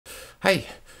Hi,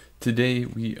 today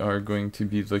we are going to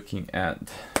be looking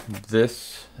at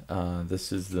this.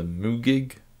 This is the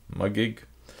Mugig.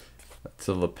 It's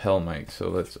a lapel mic, so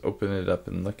let's open it up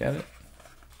and look at it.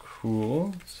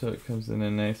 Cool, so it comes in a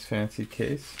nice fancy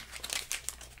case.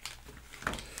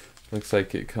 Looks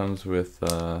like it comes with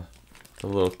a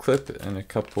little clip and a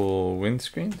couple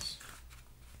windscreens.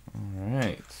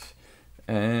 Alright,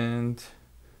 and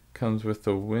comes with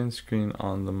a windscreen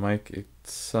on the mic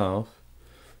itself.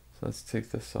 Let's take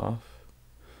this off.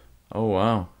 Oh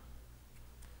wow.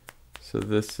 So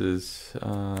this is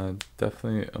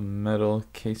definitely a metal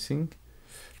casing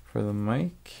for the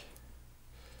mic.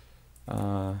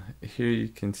 Here you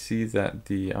can see that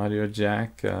the audio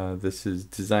jack, this is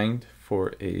designed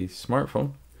for a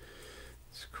smartphone.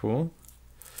 It's cool.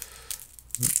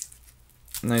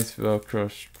 Nice Velcro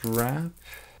strap.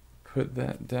 Put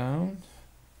that down.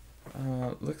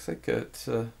 Looks like it's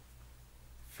a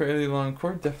fairly long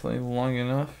cord, definitely long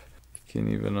enough. You can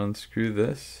even unscrew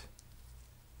this.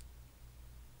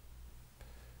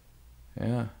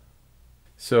 Yeah.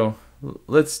 So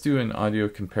let's do an audio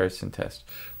comparison test.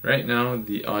 Right now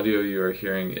the audio you are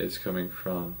hearing is coming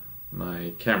from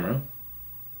my camera.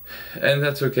 And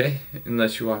that's okay,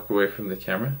 unless you walk away from the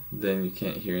camera, then you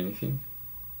can't hear anything.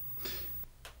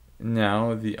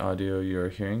 Now the audio you're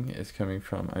hearing is coming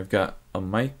from, I've got a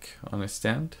mic on a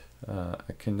stand, a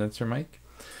condenser mic.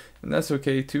 And that's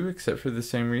okay too, except for the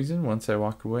same reason. Once I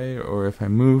walk away or if I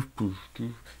move,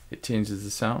 it changes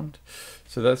the sound.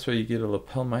 So that's why you get a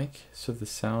lapel mic, so the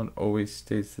sound always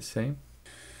stays the same.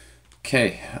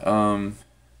 Okay,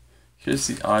 here's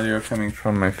the audio coming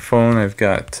from my phone. I've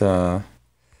got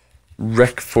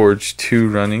RecForge 2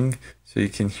 running, so you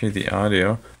can hear the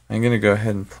audio. I'm going to go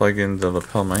ahead and plug in the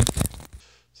lapel mic.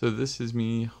 So this is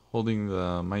me holding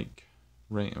the mic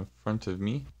right in front of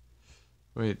me,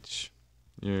 which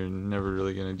you're never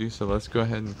really going to do, so let's go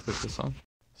ahead and click this on.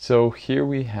 So here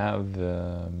we have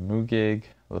the Mugig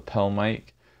lapel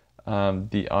mic.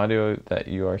 The audio that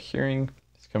you are hearing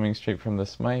is coming straight from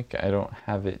this mic. I don't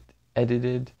have it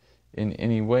edited in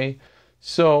any way,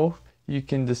 so you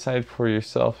can decide for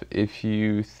yourself. If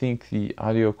you think the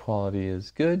audio quality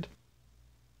is good,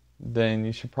 then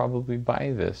you should probably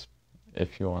buy this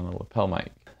if you want a lapel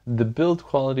mic. The build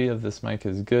quality of this mic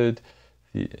is good.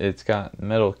 It's got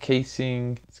metal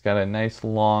casing, it's got a nice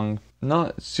long,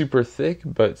 not super thick,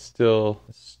 but still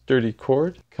sturdy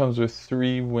cord. Comes with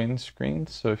 3 windscreens,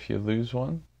 so if you lose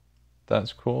one,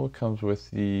 that's cool. It comes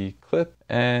with the clip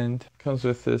and comes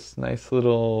with this nice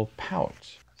little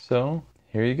pouch. So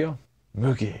here you go.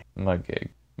 Mugig.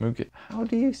 How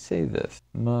do you say this?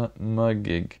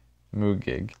 Mugig.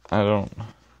 I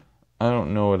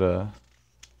don't know what a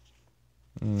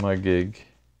Mugig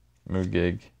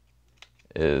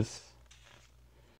is.